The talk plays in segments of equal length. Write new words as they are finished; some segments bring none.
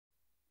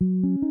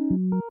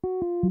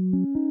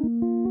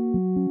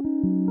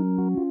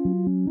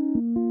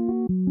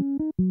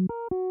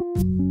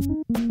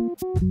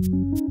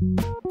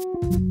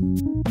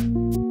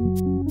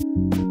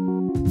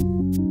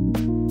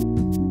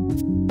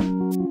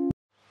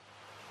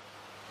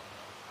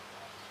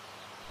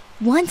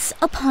Once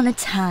upon a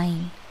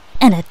time,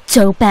 in a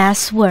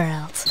dope-ass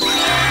world.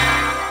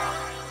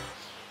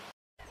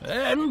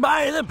 And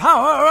by the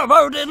power of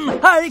Odin,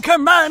 I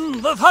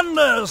command the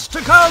thunders to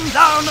come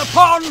down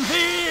upon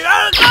thee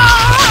and...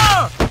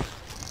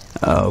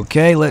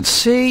 Okay, let's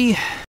see.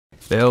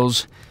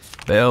 Bills,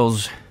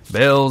 bills,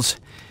 bills,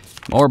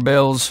 more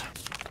bills.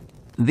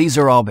 These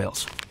are all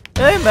bills.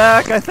 Hey,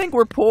 Mac, I think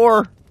we're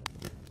poor.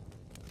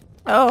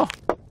 Oh,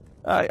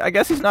 I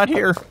guess he's not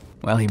here.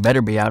 Well, he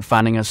better be out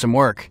finding us some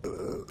work.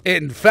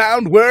 And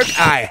found work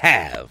I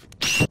have.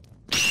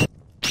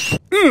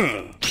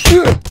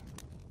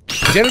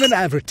 Gentlemen,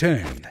 I've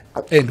returned.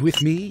 And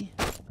with me,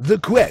 the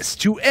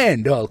quest to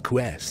end all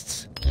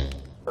quests.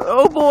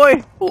 Oh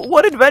boy,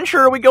 what adventure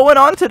are we going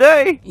on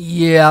today?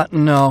 Yeah,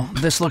 no,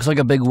 this looks like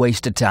a big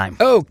waste of time.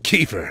 Oh,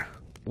 Kiefer,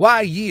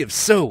 why ye of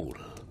soul,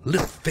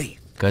 little faith?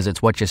 Because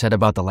it's what you said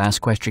about the last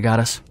quest you got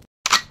us?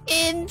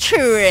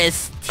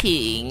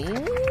 Interesting.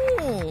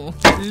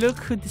 Look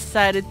who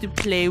decided to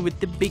play with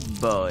the big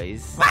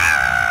boys.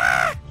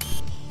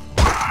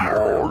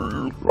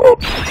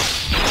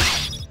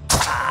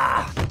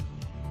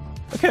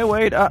 Okay,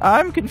 wait,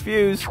 I'm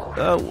confused.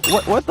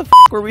 What the f***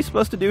 were we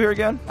supposed to do here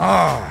again?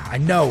 Oh, I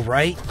know,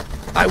 right?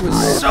 I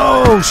was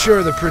so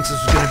sure the princess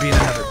was going to be in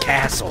another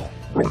castle.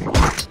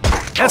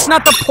 That's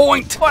not the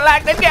point!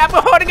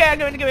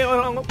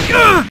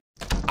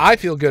 I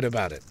feel good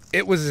about it.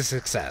 It was a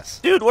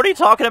success. Dude, what are you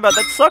talking about?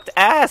 That sucked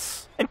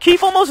ass. And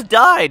Keif almost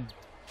died.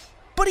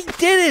 But he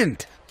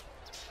didn't.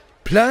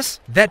 Plus,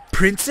 that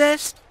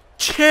princess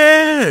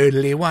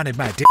totally wanted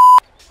my dick.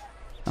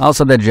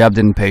 Also, that job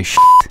didn't pay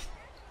shit.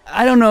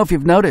 I don't know if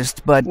you've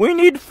noticed, but... We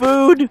need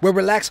food! Well,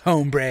 relax,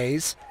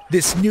 hombres.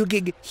 This new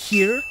gig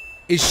here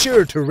is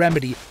sure to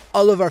remedy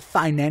all of our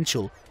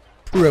financial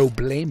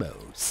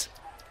problemos.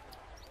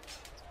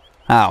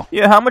 How?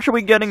 Yeah, how much are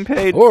we getting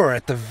paid? Or,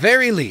 at the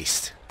very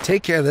least,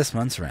 take care of this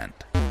month's rent.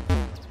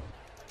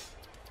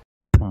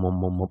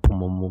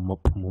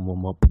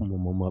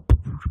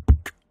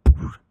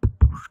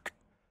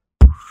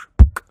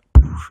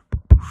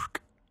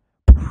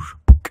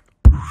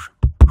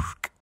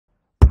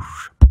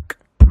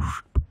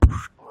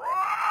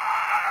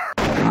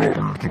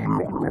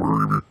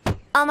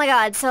 Oh my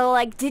god,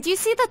 so, did you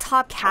see the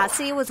top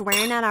Cassie was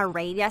wearing at our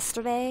raid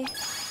yesterday?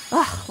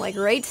 Ugh,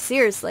 raid?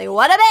 Seriously,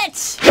 what a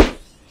bitch!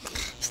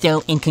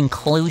 So, in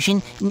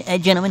conclusion,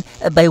 gentlemen,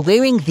 by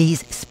wearing these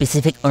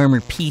specific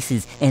armor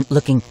pieces and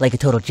looking like a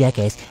total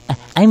jackass,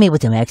 I'm able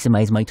to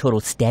maximize my total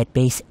stat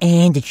base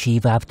and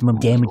achieve optimum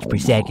damage per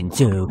second,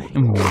 so...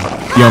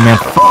 Yo, man,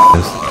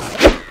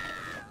 this.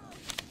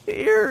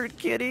 Here,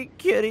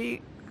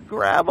 kitty,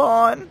 grab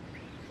on.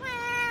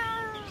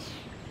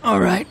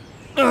 Alright.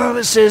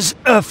 This is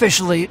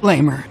officially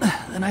lamer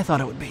than I thought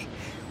it would be.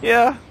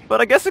 Yeah,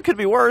 but I guess it could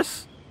be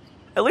worse.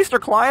 At least our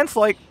client's,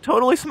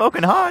 totally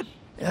smoking hot.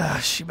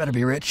 She better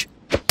be rich.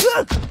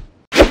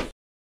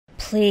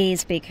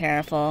 Please be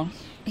careful.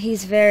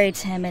 He's very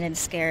timid and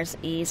scares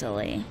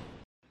easily.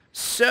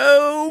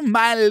 So,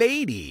 my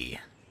lady,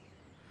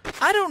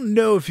 I don't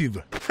know if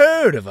you've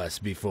heard of us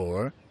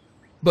before,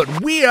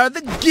 but we are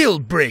the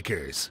Guild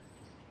Breakers.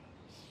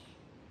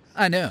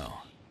 I know.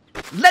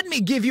 Let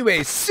me give you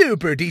a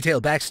super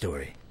detailed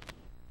backstory.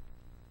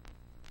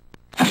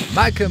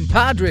 My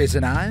compadres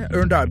and I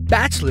earned our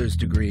bachelor's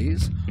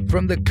degrees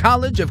from the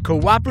College of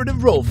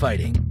Cooperative Role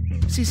Fighting,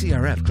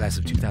 CCRF class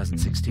of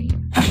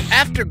 2016.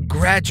 After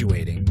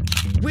graduating,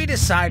 we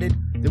decided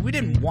that we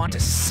didn't want to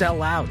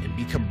sell out and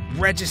become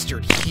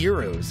registered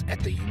heroes at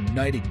the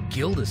United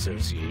Guild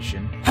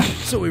Association,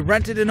 so we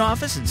rented an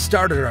office and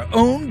started our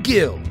own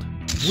guild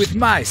with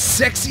my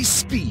sexy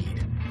speed,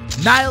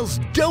 Niall's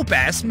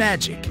dope-ass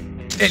magic,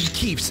 and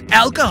Keif's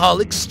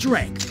alcoholic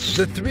strength.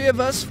 The three of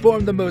us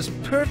form the most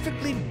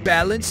perfectly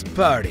balanced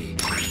party,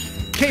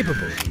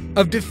 capable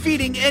of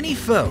defeating any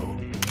foe,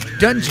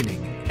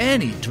 dungeoning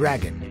any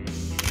dragon,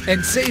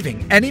 and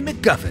saving any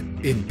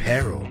MacGuffin in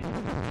peril.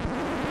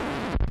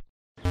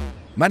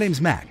 My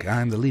name's Mack.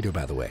 I'm the leader,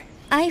 by the way.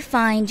 I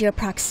find your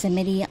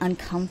proximity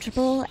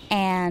uncomfortable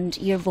and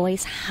your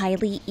voice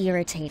highly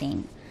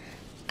irritating.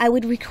 I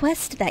would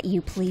request that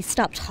you please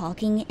stop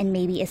talking and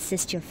maybe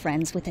assist your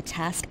friends with the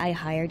task I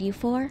hired you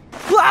for.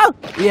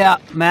 Yeah,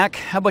 Mac,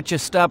 how about you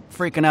stop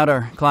freaking out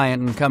our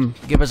client and come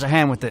give us a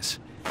hand with this?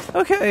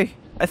 Okay,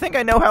 I think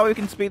I know how we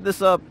can speed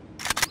this up.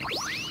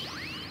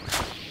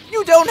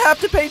 You don't have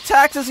to pay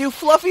taxes, you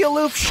fluffy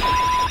aloof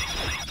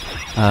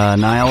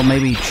Niall,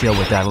 maybe chill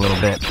with that a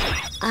little bit.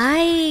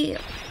 I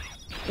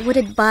would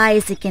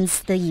advise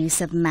against the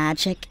use of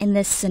magic in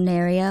this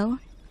scenario.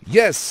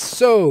 Yes,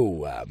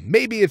 so,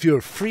 maybe if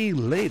you're free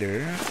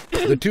later,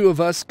 the two of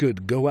us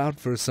could go out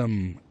for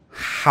some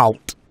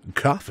hot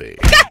coffee.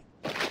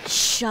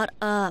 Shut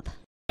up.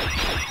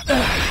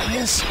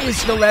 This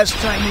is the last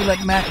time we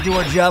let Mac do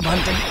our job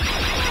hunting.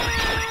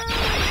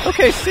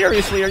 Okay,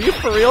 seriously, are you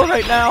for real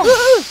right now?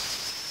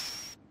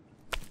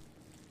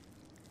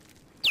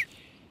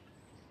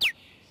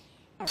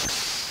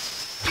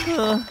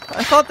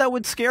 I thought that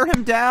would scare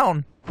him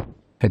down.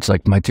 It's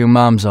like my two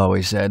moms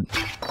always said.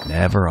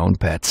 Never own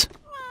pets.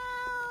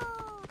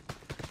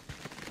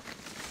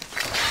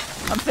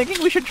 I'm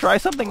thinking we should try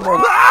something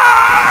more.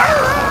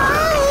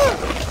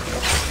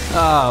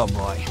 Oh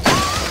boy.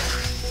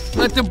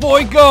 Let the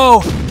boy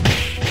go!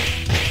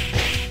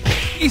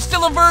 He's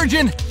still a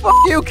virgin! Fuck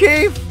you,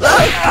 Keif!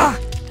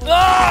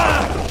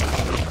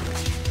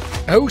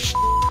 Oh,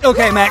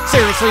 Okay, Mac,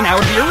 seriously, now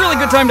would be a really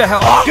good time to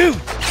help.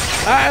 Dude,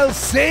 I'll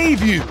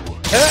save you.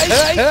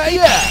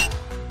 Yeah.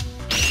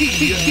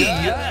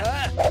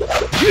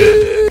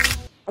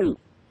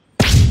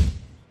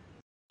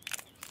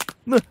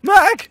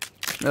 Mack!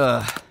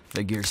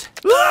 Figures.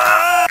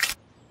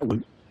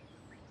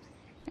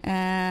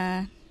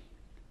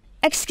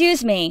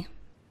 Excuse me.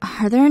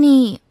 Are there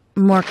any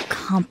more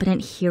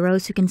competent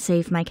heroes who can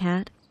save my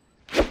cat?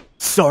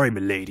 Sorry,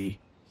 milady,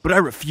 but I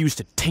refuse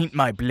to taint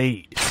my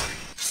blade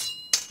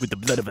with the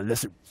blood of a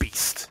lesser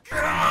beast.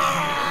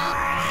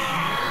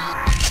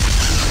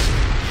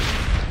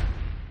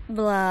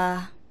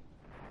 Blah.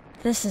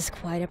 This is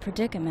quite a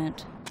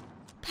predicament.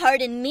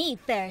 Pardon me,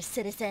 fair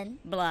citizen.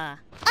 Blah.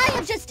 I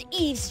have just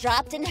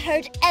eavesdropped and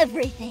heard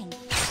everything.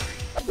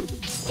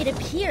 It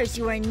appears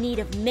you are in need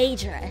of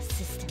major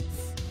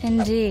assistance.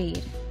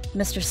 Indeed.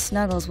 Mr.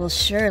 Snuggles will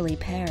surely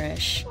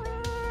perish.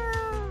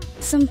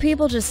 Some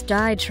people just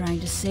died trying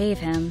to save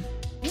him.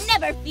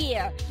 Never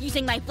fear!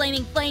 Using my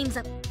flaming flames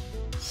of...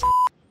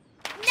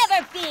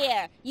 Never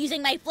fear!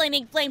 Using my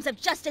flaming flames of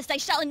justice I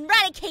shall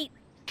eradicate...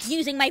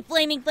 Using my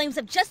flaming flames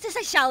of justice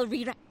I shall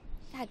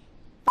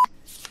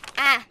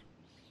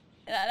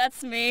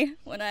That's me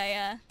when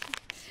I,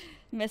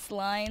 miss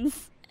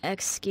lines.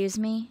 Excuse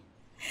me?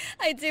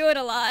 I do it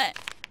a lot.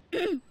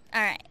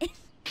 Alright.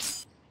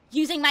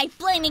 Using my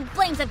flaming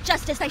flames of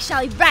justice I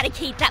shall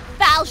eradicate that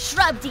foul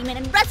shrub demon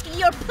and rescue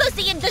your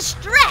pussy in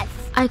distress!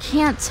 I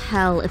can't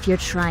tell if you're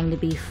trying to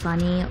be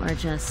funny or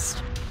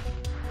just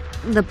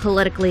the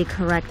politically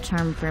correct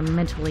term for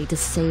mentally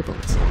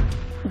disabled.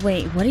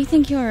 Wait, what do you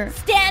think you're...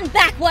 Stand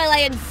back while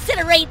I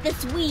incinerate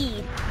this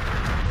weed!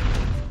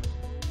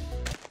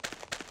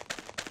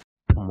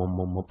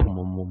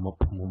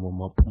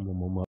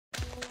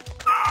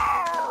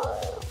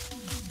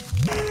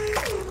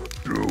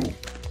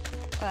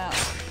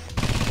 Wow.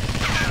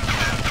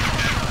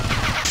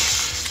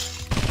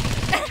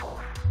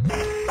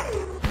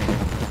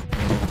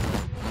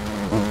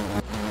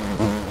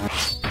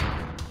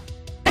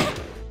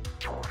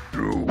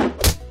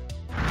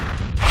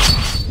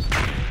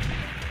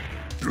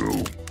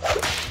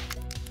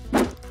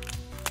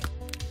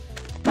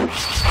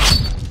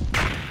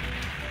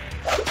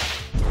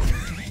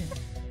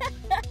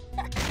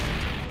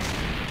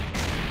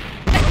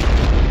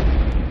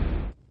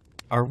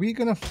 Are we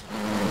gonna...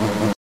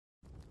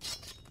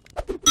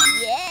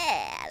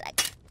 Yeah,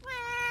 like...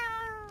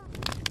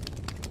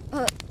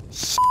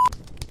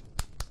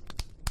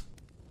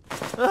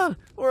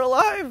 We're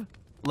alive!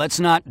 Let's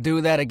not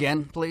do that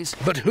again, please.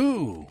 But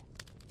who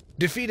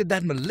defeated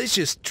that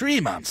malicious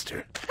tree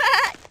monster?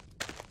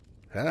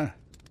 Huh?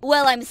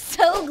 Well, I'm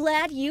so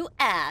glad you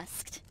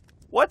asked.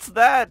 What's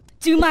that?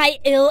 Do my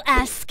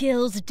ill-ass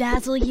skills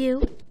dazzle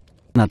you?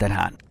 Not that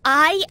hot.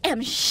 I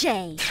am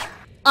Shay.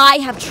 I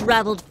have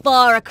traveled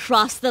far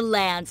across the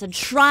lands and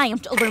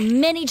triumphed over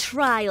many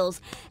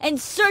trials in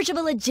search of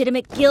a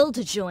legitimate guild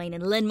to join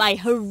and lend my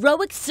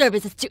heroic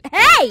services to—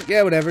 Hey!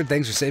 Yeah, whatever.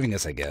 Thanks for saving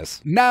us, I guess.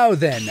 Now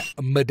then,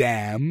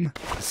 madame,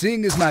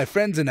 seeing as my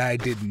friends and I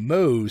did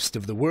most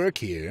of the work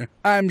here,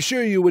 I'm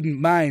sure you wouldn't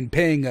mind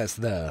paying us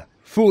the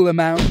full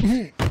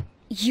amount.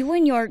 You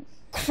and your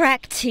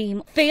crack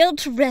team failed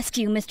to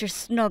rescue Mr.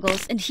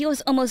 Snuggles, and he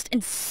was almost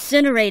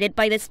incinerated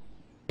by this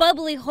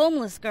bubbly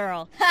homeless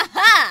girl. Ha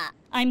ha!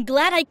 I'm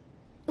glad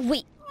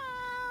Wait.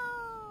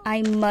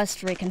 I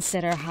must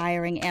reconsider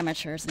hiring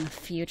amateurs in the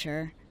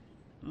future.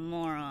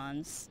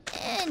 Morons.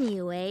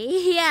 Anyway,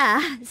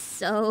 yeah,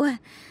 so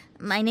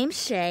my name's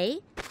Shay,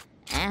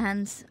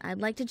 and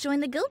I'd like to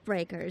join the Guild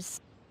Breakers.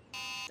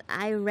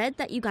 I read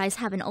that you guys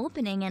have an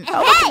opening and—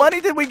 How much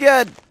money did we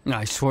get?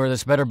 I swear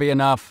this better be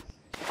enough.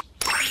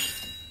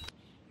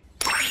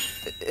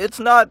 It's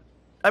not...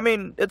 I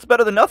mean, it's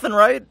better than nothing,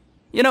 right?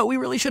 You know, we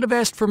really should have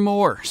asked for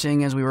more,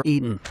 seeing as we were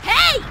eating.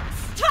 Hey!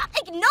 Stop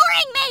ignoring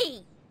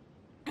me!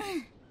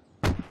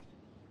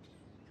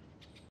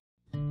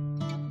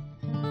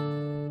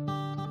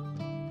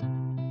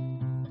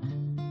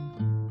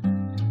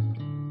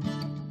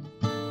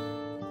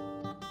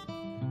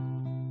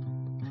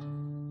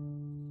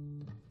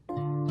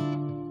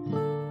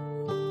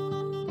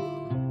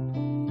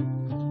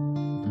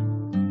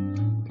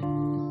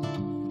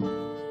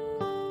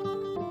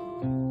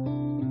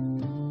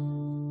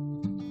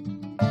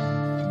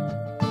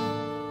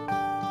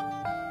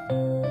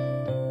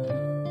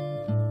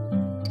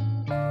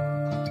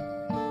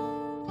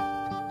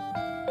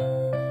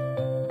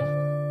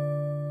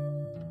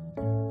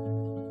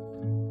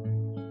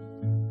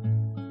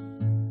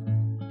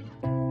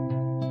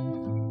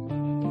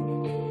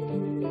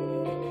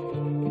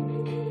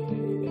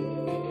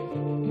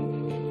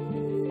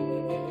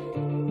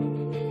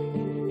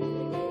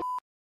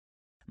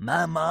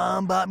 My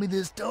mom bought me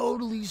this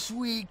totally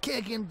sweet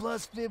kicking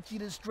plus 50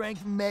 to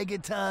strength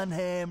megaton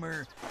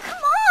hammer. Come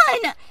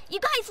on! You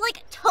guys,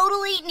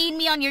 totally need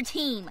me on your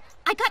team.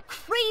 I got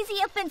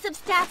crazy offensive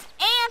stats,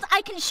 and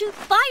I can shoot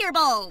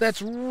fireballs!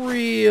 That's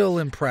real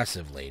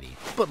impressive, lady.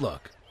 But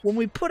look, when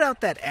we put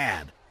out that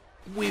ad,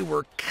 we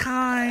were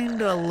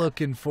kinda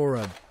looking for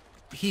a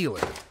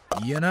healer,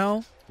 you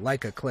know?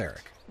 Like a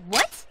cleric.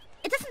 What?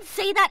 It doesn't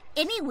say that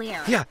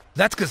anywhere. Yeah,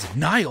 that's because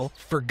Niall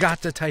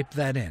forgot to type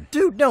that in.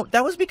 Dude, no,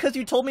 that was because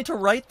you told me to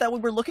write that we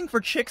were looking for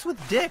chicks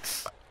with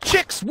dicks.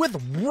 Chicks with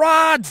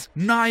rods,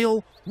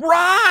 Niall!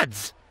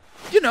 Rods!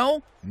 You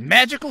know,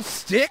 magical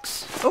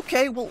sticks.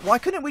 Okay, well, why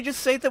couldn't we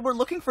just say that we're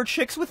looking for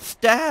chicks with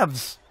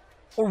staves?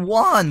 Or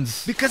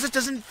wands? Because it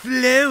doesn't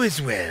flow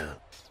as well.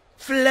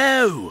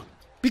 Flow.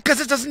 Because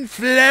it doesn't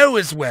flow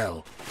as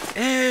well.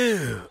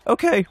 Oh.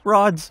 Okay,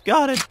 rods,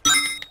 got it.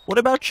 What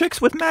about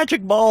chicks with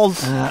magic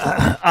balls?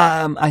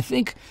 I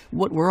think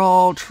what we're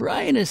all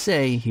trying to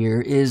say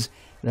here is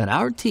that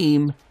our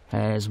team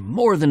has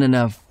more than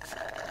enough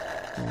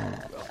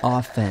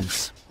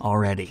offense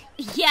already.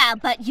 Yeah,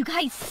 but you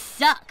guys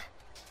suck.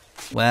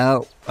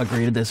 Well,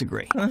 agree to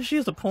disagree. She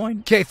has a point.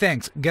 Okay,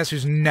 thanks. Guess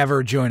who's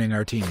never joining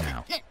our team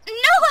now? No,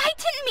 I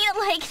didn't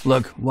mean it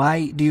Look,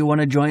 why do you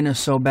want to join us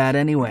so bad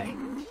anyway?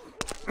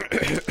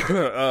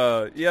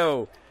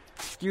 Yo,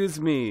 excuse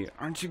me,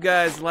 aren't you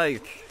guys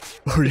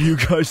Are you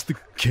guys the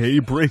gay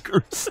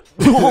breakers?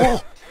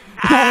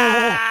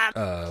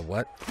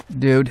 What?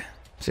 Dude,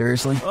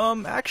 seriously?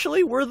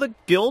 Actually, we're the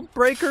guild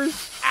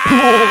breakers.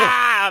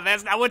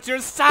 That's not what your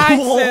sign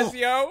says,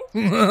 yo!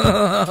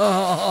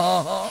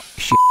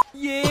 Shit.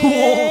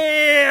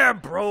 Yeah,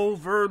 bro,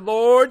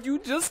 Lord, you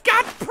just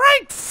got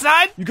pranked,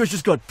 son! You guys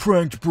just got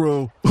pranked,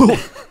 bro.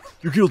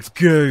 Your guild's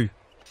gay.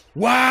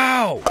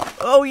 Wow!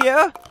 Oh,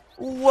 yeah?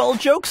 Well,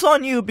 joke's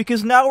on you,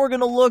 because now we're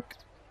gonna look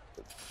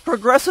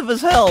progressive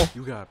as hell.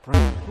 You got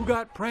pranked. Who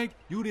got pranked?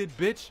 You did,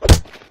 bitch.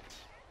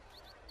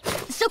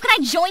 So can I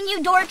join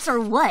you dorks or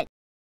what?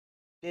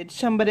 Did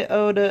somebody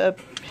order a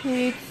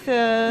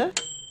pizza?